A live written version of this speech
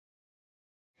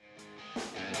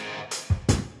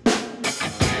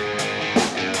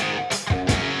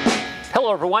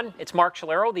Hello everyone, it's Mark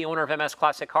Scholaro, the owner of MS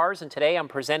Classic Cars, and today I'm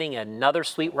presenting another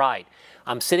sweet ride.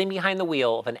 I'm sitting behind the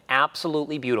wheel of an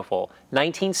absolutely beautiful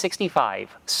 1965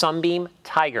 Sunbeam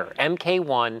Tiger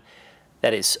MK1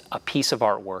 that is a piece of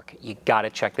artwork. You gotta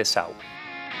check this out.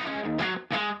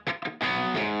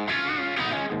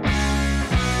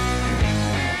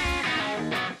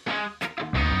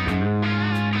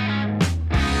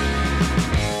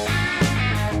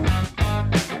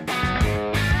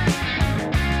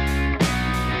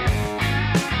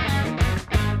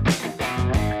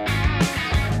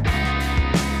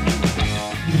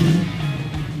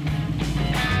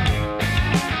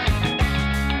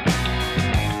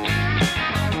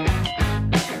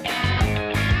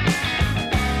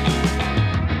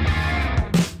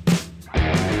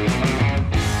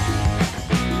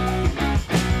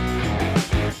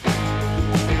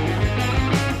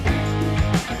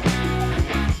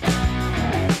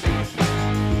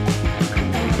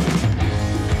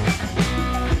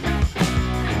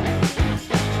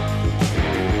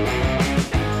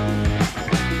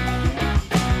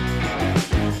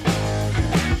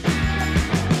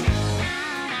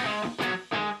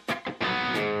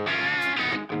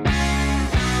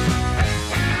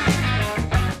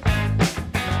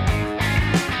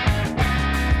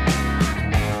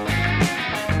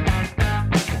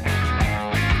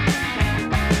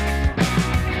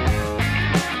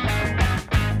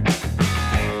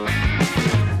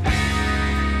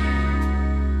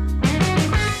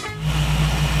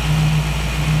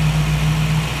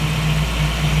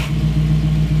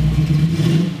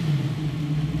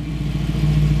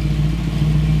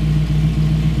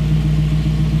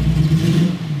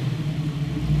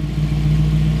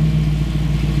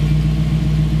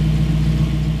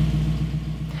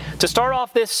 To start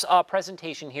off this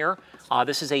presentation here,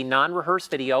 this is a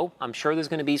non-rehearsed video. I'm sure there's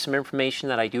going to be some information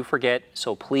that I do forget,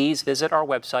 so please visit our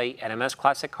website at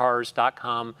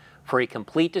msclassiccars.com for a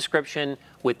complete description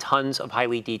with tons of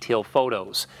highly detailed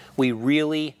photos. We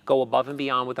really go above and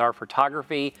beyond with our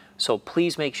photography, so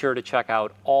please make sure to check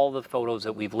out all the photos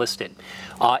that we've listed.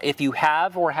 If you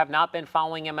have or have not been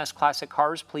following MS Classic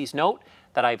Cars, please note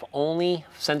that I've only,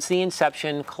 since the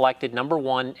inception, collected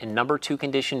 #1 and #2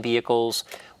 condition vehicles.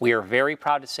 We are very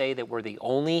proud to say that we're the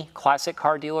only classic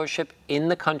car dealership in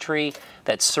the country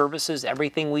that services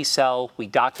everything we sell. We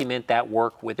document that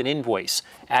work with an invoice.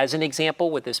 As an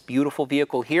example, with this beautiful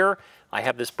vehicle here, I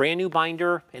have this brand new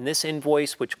binder and this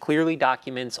invoice which clearly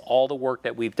documents all the work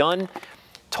that we've done,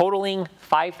 totaling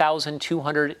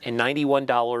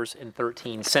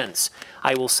 $5,291.13.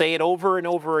 I will say it over and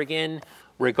over again,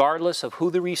 regardless of who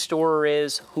the restorer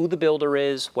is, who the builder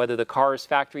is, whether the car is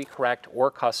factory correct or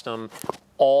custom,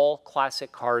 all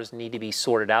classic cars need to be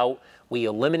sorted out. We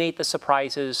eliminate the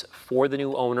surprises for the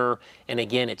new owner, and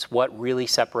again, it's what really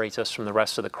separates us from the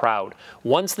rest of the crowd.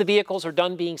 Once the vehicles are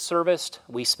done being serviced,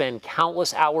 we spend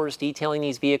countless hours detailing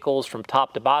these vehicles from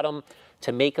top to bottom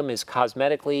to make them as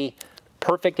cosmetically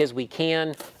perfect as we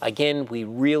can. Again, we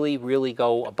really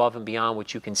go above and beyond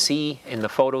what you can see in the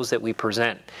photos that we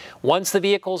present. Once the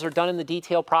vehicles are done in the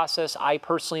detail process, I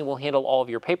personally will handle all of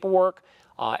your paperwork.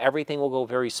 Everything will go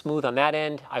very smooth on that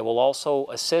end. I will also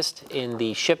assist in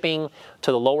the shipping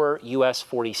to the lower US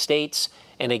 40 states.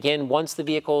 And again, once the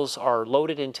vehicles are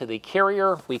loaded into the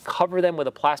carrier, we cover them with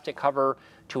a plastic cover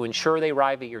to ensure they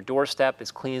arrive at your doorstep as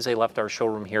clean as they left our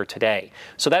showroom here today.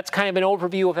 So that's kind of an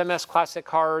overview of MS Classic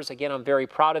Cars. Again, I'm very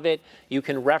proud of it. You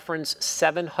can reference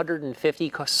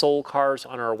 750 sold cars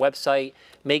on our website.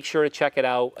 Make sure to check it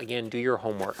out. Again, do your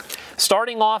homework.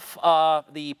 Starting off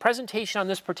the presentation on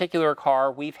this particular car,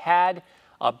 we've had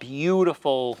a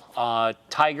beautiful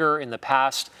Tiger in the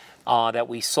past that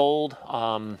we sold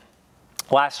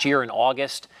last year in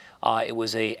August. It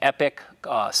was an epic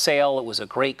sale. It was a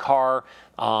great car.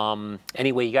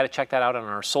 Anyway, you got to check that out on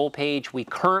our sold page. We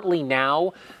currently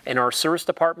now, in our service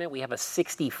department, we have a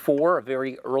 64, a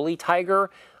very early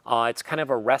Tiger. It's kind of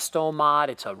a resto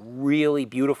mod. It's a really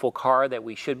beautiful car that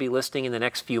we should be listing in the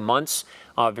next few months.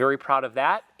 Very proud of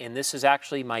that. And this is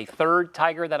actually my third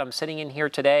Tiger that I'm sitting in here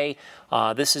today.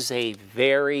 This is a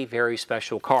very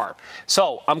special car.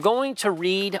 So I'm going to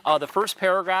read the first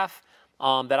paragraph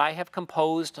that I have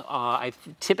composed. I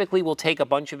typically will take a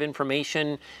bunch of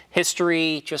information,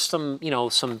 history, just some,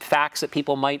 some facts that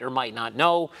people might or might not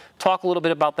know, talk a little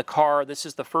bit about the car. This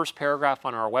is the first paragraph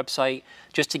on our website,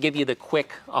 just to give you the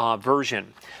quick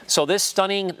version. So this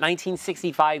stunning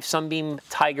 1965 Sunbeam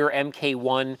Tiger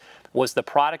MK1 was the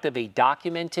product of a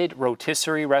documented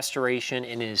rotisserie restoration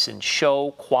and is in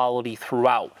show quality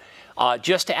throughout.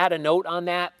 Just to add a note on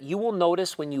that, you will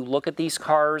notice when you look at these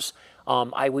cars,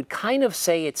 I would kind of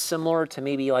say it's similar to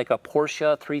maybe like a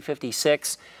Porsche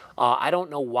 356. I don't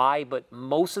know why, but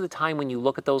most of the time when you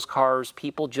look at those cars,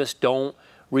 people just don't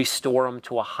restore them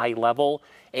to a high level.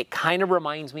 It kind of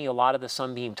reminds me a lot of the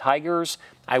Sunbeam Tigers.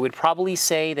 I would probably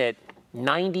say that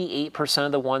 98%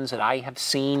 of the ones that I have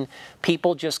seen,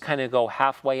 people just kind of go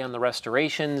halfway on the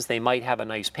restorations. They might have a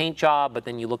nice paint job, but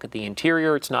then you look at the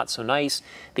interior, it's not so nice.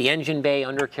 The engine bay,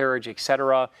 undercarriage,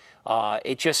 etc.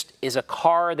 It just is a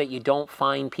car that you don't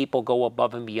find people go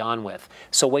above and beyond with.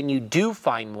 So when you do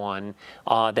find one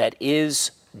that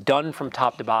is done from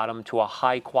top to bottom to a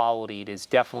high quality, it is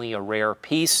definitely a rare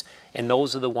piece, and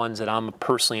those are the ones that I'm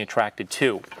personally attracted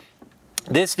to.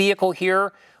 This vehicle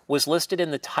here was listed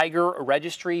in the Tiger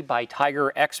registry by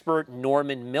Tiger expert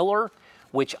Norman Miller,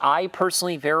 which I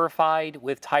personally verified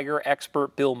with Tiger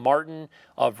expert Bill Martin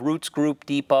of Roots Group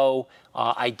Depot.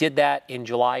 I did that in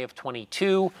July of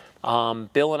 22.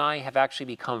 Bill and I have actually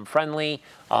become friendly.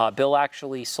 Bill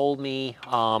actually sold me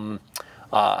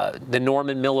the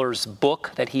Norman Miller's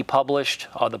book that he published,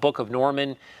 the Book of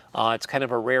Norman. It's kind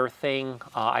of a rare thing.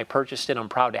 I purchased it. I'm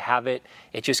proud to have it.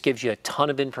 It just gives you a ton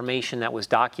of information that was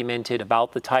documented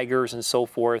about the Tigers and so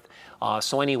forth.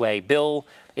 So anyway, Bill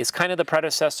is kind of the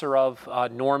predecessor of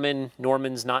Norman.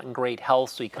 Norman's not in great health,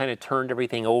 so he kind of turned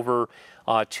everything over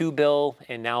to Bill,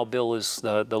 and now Bill is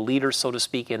the leader, so to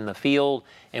speak, in the field,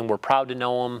 and we're proud to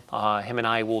know him. Him and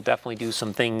I will definitely do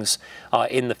some things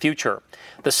in the future.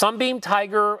 The Sunbeam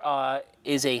Tiger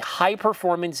is a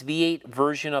high-performance V8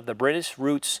 version of the British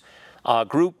Roots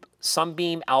Group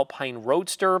Sunbeam Alpine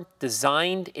Roadster,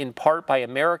 designed in part by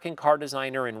American car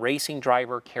designer and racing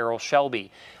driver Carroll Shelby.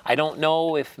 I don't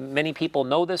know if many people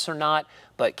know this or not,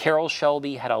 but Carroll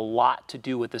Shelby had a lot to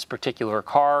do with this particular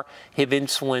car. His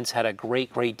influence had a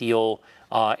great deal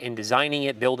in designing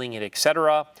it, building it,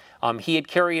 etc. He had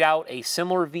carried out a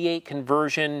similar V8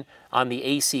 conversion on the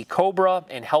AC Cobra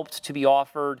and helped to be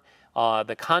offered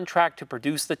the contract to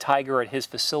produce the Tiger at his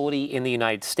facility in the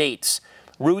United States.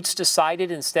 Roots decided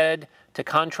instead to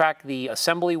contract the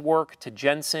assembly work to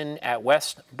Jensen at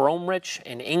West Bromwich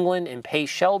in England and pay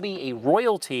Shelby a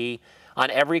royalty on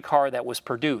every car that was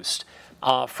produced.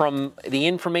 From the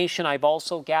information I've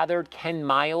also gathered, Ken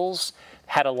Miles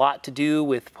had a lot to do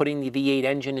with putting the V8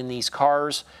 engine in these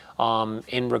cars.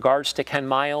 In regards to Ken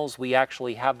Miles, we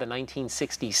actually have the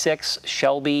 1966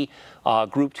 Shelby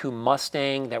Group 2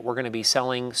 Mustang that we're going to be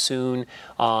selling soon,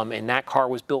 and that car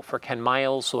was built for Ken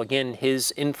Miles. So again,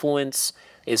 his influence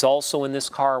is also in this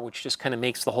car, which just kind of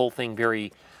makes the whole thing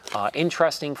very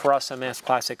interesting for us MS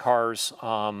Classic cars.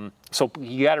 So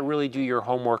you got to really do your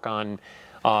homework on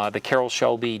the Carroll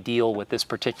Shelby deal with this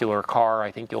particular car. I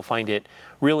think you'll find it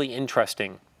really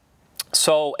interesting.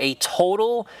 So a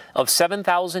total of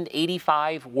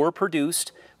 7,085 were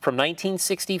produced from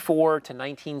 1964 to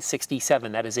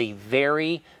 1967. That is a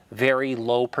very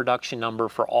low production number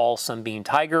for all Sunbeam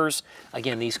Tigers.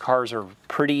 Again, these cars are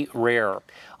pretty rare.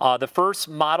 The first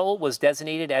model was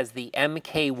designated as the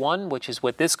MK1, which is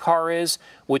what this car is,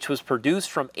 which was produced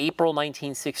from April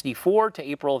 1964 to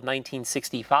April of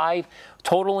 1965,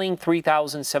 totaling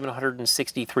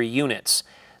 3,763 units.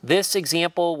 This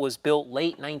example was built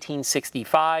late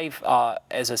 1965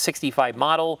 as a 65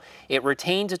 model. It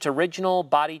retains its original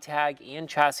body tag and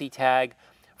chassis tag.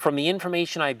 From the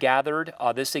information I've gathered,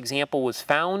 this example was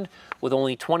found with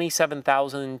only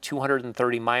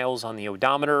 27,230 miles on the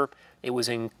odometer. It was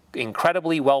in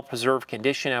incredibly well-preserved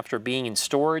condition after being in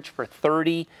storage for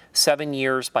 37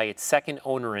 years by its second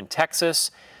owner in Texas.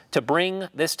 To bring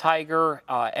this Tiger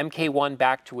MK1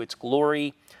 back to its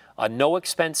glory, a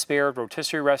no-expense-spared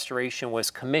rotisserie restoration was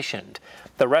commissioned.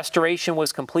 The restoration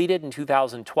was completed in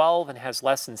 2012 and has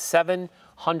less than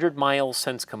 700 miles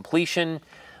since completion.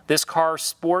 This car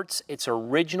sports its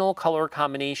original color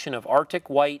combination of Arctic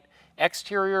White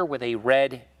exterior with a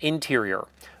red interior,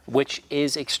 which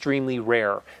is extremely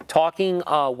rare. Talking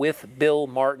with Bill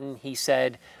Martin, he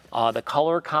said the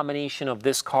color combination of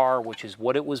this car, which is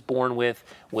what it was born with,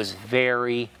 was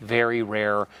very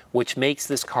rare, which makes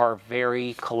this car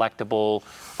very collectible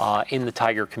in the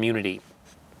Tiger community.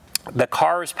 The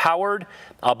car is powered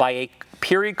by a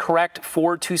period correct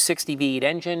Ford 260 V8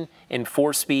 engine and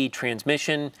 4-speed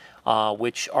transmission,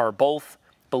 which are both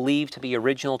believed to be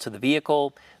original to the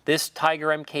vehicle. This Tiger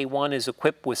MK1 is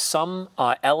equipped with some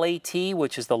LAT,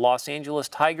 which is the Los Angeles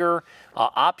Tiger,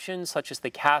 options such as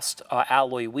the cast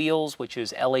alloy wheels, which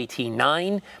is LAT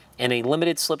 9, and a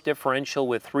limited slip differential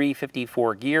with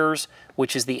 354 gears,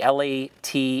 which is the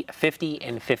LAT 50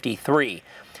 and 53.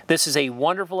 This is a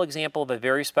wonderful example of a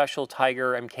very special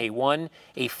Tiger MK1,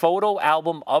 a photo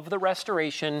album of the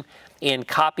restoration and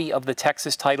copy of the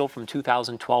Texas title from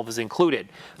 2012 is included.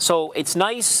 So it's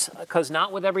nice because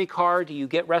not with every car do you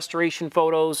get restoration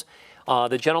photos.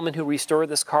 The gentleman who restored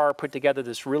this car put together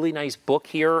this really nice book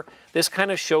here. This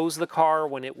kind of shows the car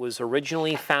when it was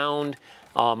originally found.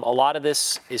 A lot of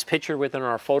this is pictured within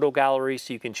our photo gallery,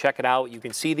 so you can check it out. You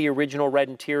can see the original red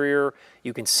interior.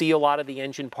 You can see a lot of the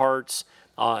engine parts.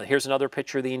 Here's another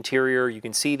picture of the interior. You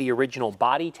can see the original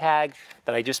body tag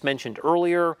that I just mentioned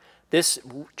earlier. This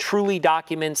truly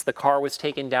documents the car was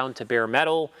taken down to bare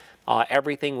metal.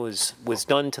 Everything was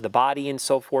done to the body and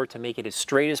so forth to make it as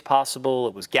straight as possible.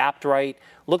 It was gapped right.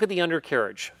 Look at the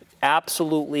undercarriage.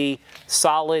 Absolutely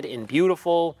solid and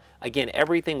beautiful. Again,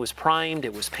 everything was primed.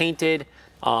 It was painted.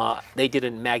 They did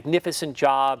a magnificent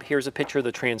job. Here's a picture of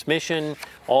the transmission,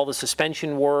 all the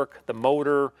suspension work, the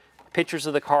motor, pictures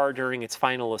of the car during its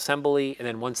final assembly, and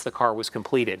then once the car was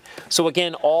completed. So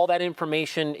again, all that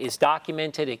information is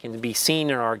documented. It can be seen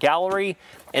in our gallery.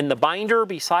 And the binder,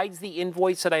 besides the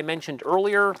invoice that I mentioned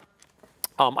earlier,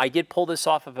 I did pull this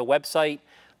off of a website,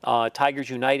 Tigers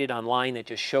United online, that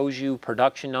just shows you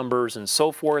production numbers and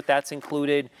so forth. That's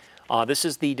included. This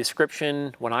is the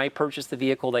description when I purchased the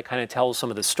vehicle that kind of tells some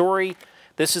of the story.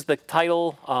 This is the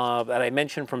title that I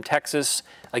mentioned from Texas.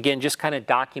 Again, just kind of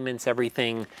documents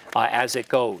everything as it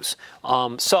goes.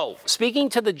 So speaking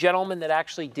to the gentleman that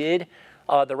actually did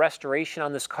the restoration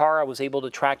on this car, I was able to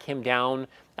track him down.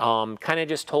 Kind of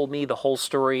just told me the whole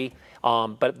story.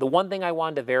 But the one thing I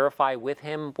wanted to verify with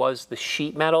him was the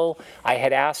sheet metal. I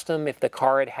had asked him if the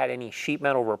car had had any sheet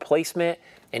metal replacement,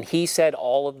 and he said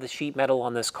all of the sheet metal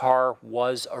on this car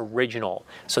was original.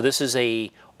 So this is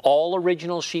a all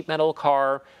original sheet metal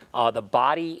car. The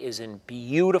body is in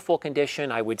beautiful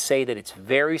condition. I would say that it's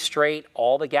very straight.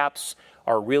 All the gaps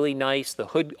are really nice. The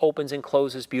hood opens and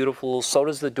closes beautiful. So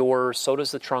does the door. So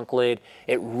does the trunk lid.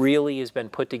 It really has been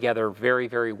put together very,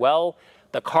 very well.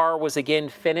 The car was again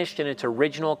finished in its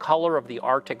original color of the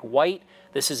Artic White.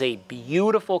 This is a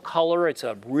beautiful color. It's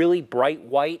a really bright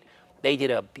white. They did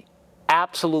a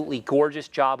absolutely gorgeous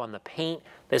job on the paint.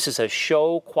 This is a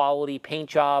show quality paint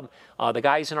job. The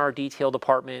guys in our detail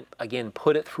department, again,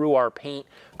 put it through our paint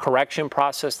correction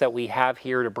process that we have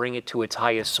here to bring it to its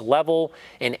highest level.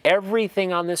 And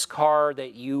everything on this car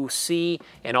that you see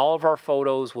in all of our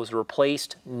photos was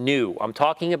replaced new. I'm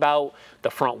talking about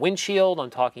the front windshield. I'm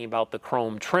talking about the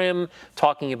chrome trim,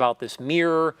 talking about this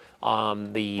mirror,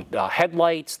 the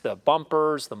headlights, the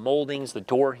bumpers, the moldings, the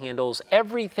door handles,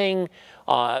 everything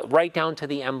right down to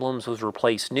the emblems was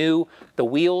replaced new. The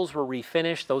wheels were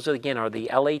refinished. Those, again, are the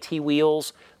LAT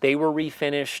wheels. They were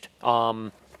refinished.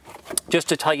 Just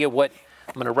to tell you what,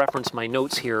 I'm going to reference my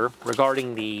notes here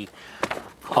regarding the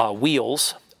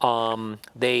wheels.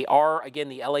 They are, again,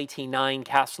 the LAT9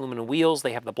 cast aluminum wheels.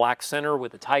 They have the black center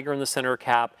with the tiger in the center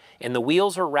cap. And the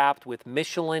wheels are wrapped with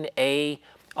Michelin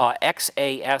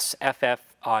XAS FF,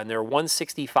 and they're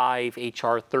 165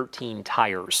 HR13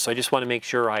 tires. So I just want to make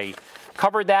sure I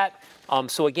covered that.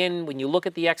 So again, when you look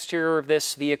at the exterior of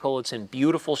this vehicle, it's in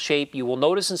beautiful shape. You will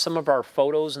notice in some of our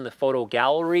photos in the photo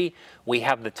gallery, we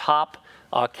have the top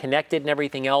connected and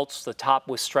everything else. The top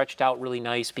was stretched out really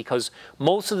nice because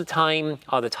most of the time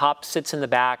the top sits in the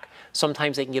back.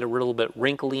 Sometimes they can get a little bit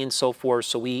wrinkly and so forth.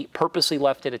 So we purposely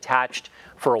left it attached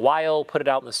for a while, put it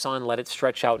out in the sun, let it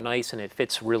stretch out nice, and it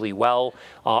fits really well.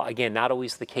 Again, not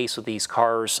always the case with these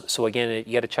cars. So again,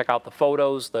 you got to check out the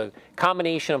photos. The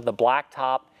combination of the black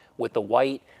top with the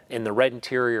white and the red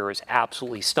interior is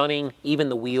absolutely stunning. Even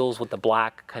the wheels with the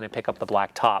black kind of pick up the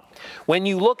black top. When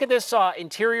you look at this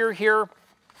interior here,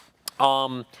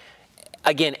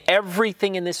 again,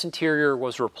 everything in this interior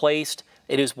was replaced.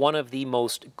 It is one of the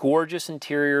most gorgeous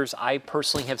interiors I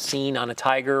personally have seen on a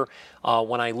Tiger.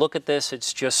 When I look at this,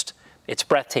 it's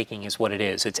breathtaking is what it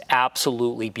is. It's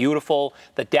absolutely beautiful.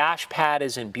 The dash pad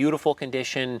is in beautiful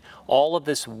condition. All of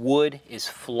this wood is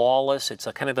flawless. It's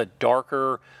a kind of a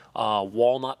darker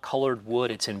walnut colored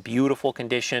wood. It's in beautiful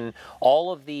condition.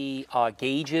 All of the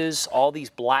gauges, all these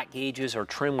black gauges are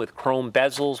trimmed with chrome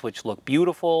bezels, which look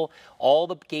beautiful. All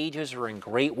the gauges are in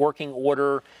great working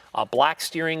order. Black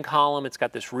steering column. It's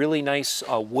got this really nice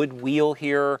wood wheel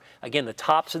here. Again, the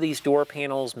tops of these door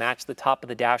panels match the top of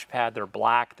the dash pad. They're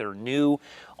black. They're new.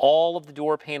 All of the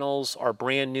door panels are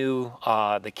brand new.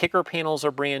 The kicker panels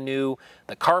are brand new.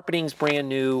 The carpeting's brand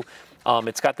new.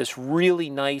 It's got this really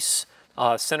nice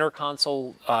center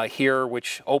console here,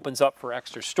 which opens up for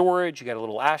extra storage. You got a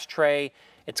little ashtray.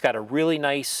 It's got a really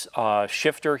nice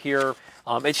shifter here.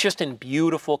 It's just in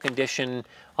beautiful condition.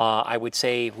 I would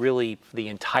say really the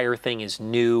entire thing is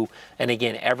new. And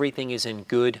again, everything is in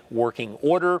good working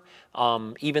order.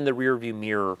 Even the rear view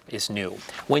mirror is new.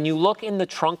 When you look in the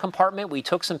trunk compartment, we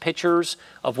took some pictures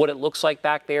of what it looks like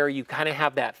back there. You kind of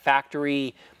have that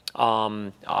factory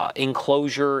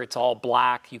enclosure. It's all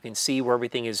black. You can see where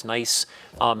everything is nice.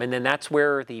 And then that's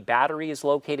where the battery is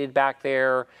located back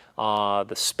there,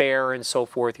 the spare and so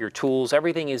forth, your tools,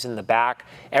 everything is in the back.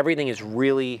 Everything is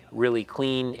really, really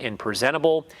clean and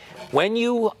presentable. When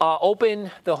you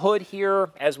open the hood here,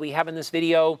 as we have in this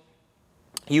video,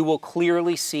 you will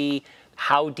clearly see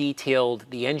how detailed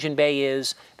the engine bay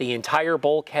is. The entire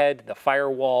bulkhead, the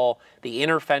firewall, the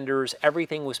inner fenders,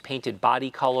 everything was painted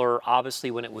body color, obviously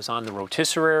when it was on the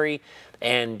rotisserie,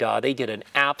 and they did an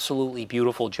absolutely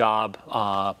beautiful job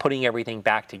putting everything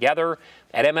back together.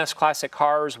 At MS Classic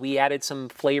Cars, we added some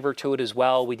flavor to it as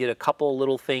well. We did a couple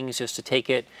little things just to take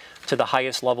it to the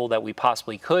highest level that we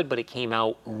possibly could, but it came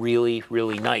out really,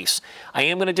 really nice. I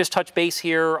am going to just touch base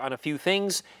here on a few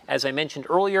things. As I mentioned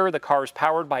earlier, the car is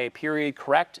powered by a period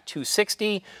correct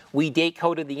 260. We date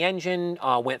coded the engine,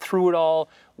 went through it all.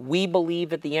 We believe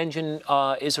that the engine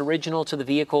is original to the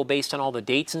vehicle based on all the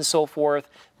dates and so forth.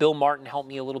 Bill Martin helped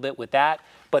me a little bit with that.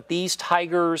 But these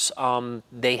Tigers,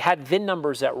 they had VIN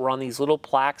numbers that were on these little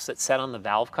plaques that sat on the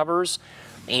valve covers.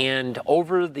 And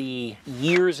over the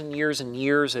years and years and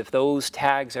years, if those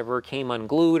tags ever came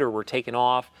unglued or were taken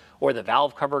off, or the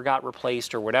valve cover got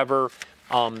replaced or whatever,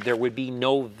 there would be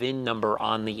no VIN number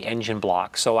on the engine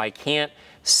block. So I can't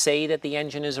say that the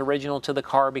engine is original to the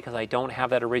car because I don't have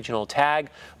that original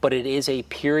tag, but it is a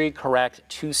period correct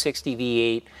 260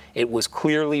 V8. It was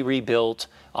clearly rebuilt.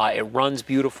 It runs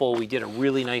beautiful. We did a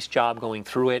really nice job going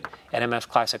through it at MS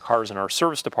Classic Cars in our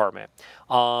service department.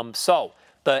 So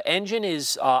the engine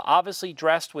is obviously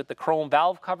dressed with the chrome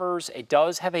valve covers. It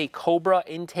does have a Cobra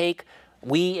intake.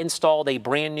 We installed a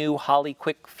brand new Holley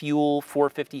Quick Fuel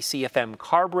 450 CFM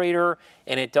carburetor,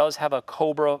 and it does have a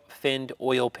Cobra finned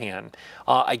oil pan.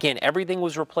 Again, everything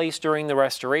was replaced during the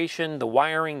restoration: the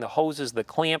wiring, the hoses, the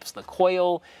clamps, the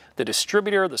coil, the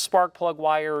distributor, the spark plug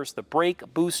wires, the brake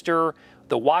booster,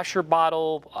 the washer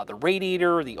bottle, the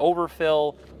radiator, the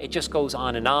overfill. It just goes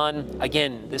on and on.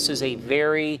 Again, this is a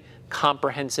very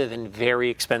comprehensive and very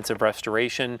expensive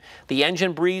restoration. The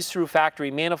engine breathes through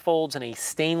factory manifolds and a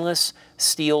stainless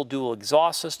steel dual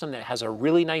exhaust system that has a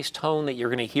really nice tone that you're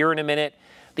going to hear in a minute.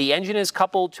 The engine is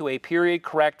coupled to a period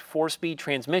correct 4-speed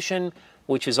transmission,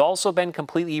 which has also been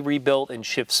completely rebuilt and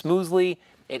shifts smoothly.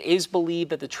 It is believed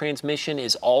that the transmission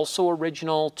is also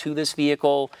original to this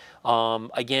vehicle.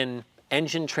 Again,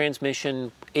 engine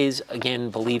transmission is,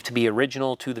 again, believed to be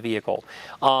original to the vehicle.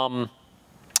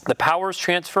 The power is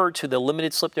transferred to the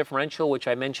limited slip differential, which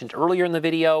I mentioned earlier in the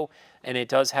video, and it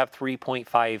does have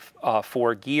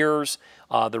 3.54 gears.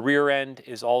 The rear end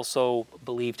is also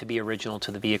believed to be original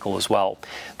to the vehicle as well.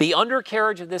 The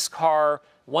undercarriage of this car,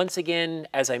 once again,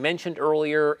 as I mentioned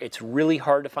earlier, it's really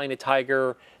hard to find a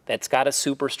Tiger that's got a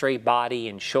super straight body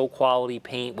and show quality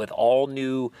paint with all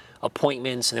new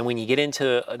appointments. And then when you get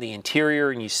into the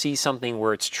interior and you see something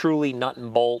where it's truly nut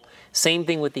and bolt, same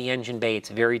thing with the engine bay, it's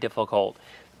very difficult.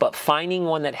 But finding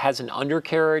one that has an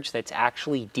undercarriage that's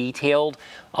actually detailed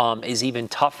is even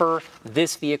tougher.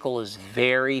 This vehicle is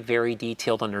very, very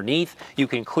detailed underneath. You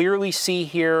can clearly see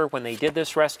here when they did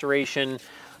this restoration.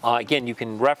 Again, you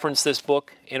can reference this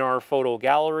book in our photo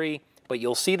gallery, but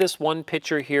you'll see this one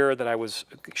picture here that I was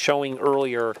showing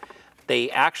earlier. They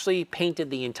actually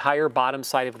painted the entire bottom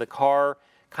side of the car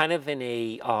kind of in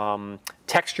a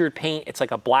textured paint. It's like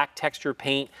a black textured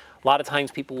paint. A lot of times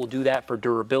people will do that for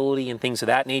durability and things of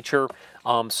that nature.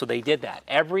 So they did that.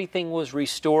 Everything was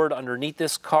restored underneath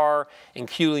this car,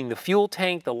 including the fuel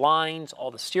tank, the lines,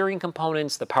 all the steering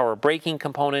components, the power braking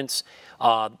components,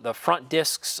 the front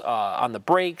discs on the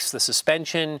brakes, the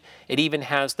suspension. It even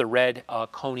has the red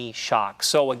Coney shock.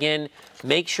 So again,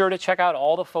 make sure to check out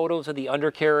all the photos of the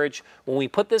undercarriage. When we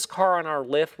put this car on our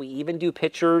lift, we even do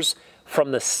pictures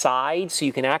from the side so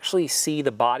you can actually see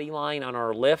the body line on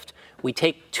our lift. We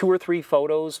take 2 or 3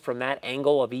 photos from that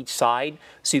angle of each side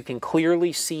so you can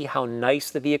clearly see how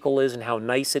nice the vehicle is and how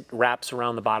nice it wraps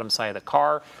around the bottom side of the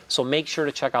car. So make sure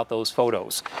to check out those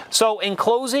photos. So in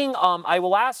closing, I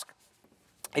will ask,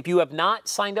 if you have not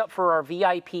signed up for our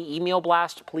VIP email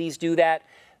blast, please do that.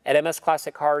 At MS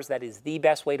Classic Cars, that is the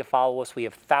best way to follow us. We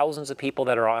have thousands of people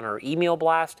that are on our email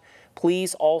blast.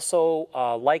 Please also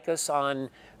like us on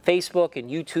Facebook and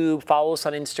YouTube, follow us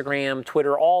on Instagram,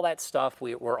 Twitter, all that stuff.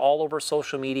 We're all over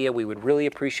social media. We would really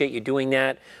appreciate you doing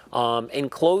that. In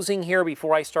closing here,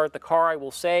 before I start the car, I will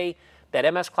say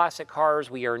that MS Classic Cars,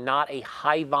 we are not a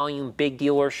high-volume, big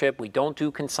dealership. We don't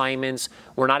do consignments.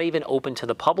 We're not even open to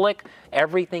the public.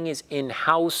 Everything is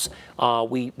in-house.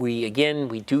 We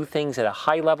do things at a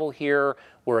high level here.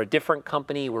 We're a different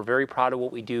company. We're very proud of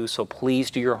what we do, so please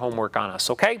do your homework on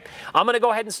us, okay? I'm going to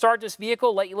go ahead and start this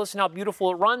vehicle, let you listen how beautiful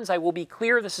it runs. I will be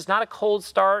clear, this is not a cold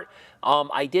start.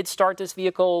 I did start this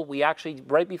vehicle. We actually,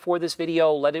 right before this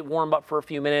video, let it warm up for a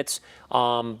few minutes,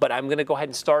 but I'm going to go ahead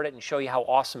and start it and show you how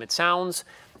awesome it sounds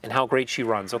and how great she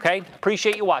runs, okay?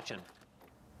 Appreciate you watching.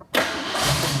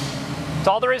 That's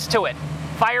all there is to it.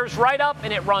 Fires right up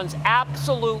and it runs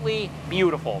absolutely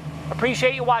beautiful.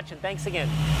 Appreciate you watching. Thanks again.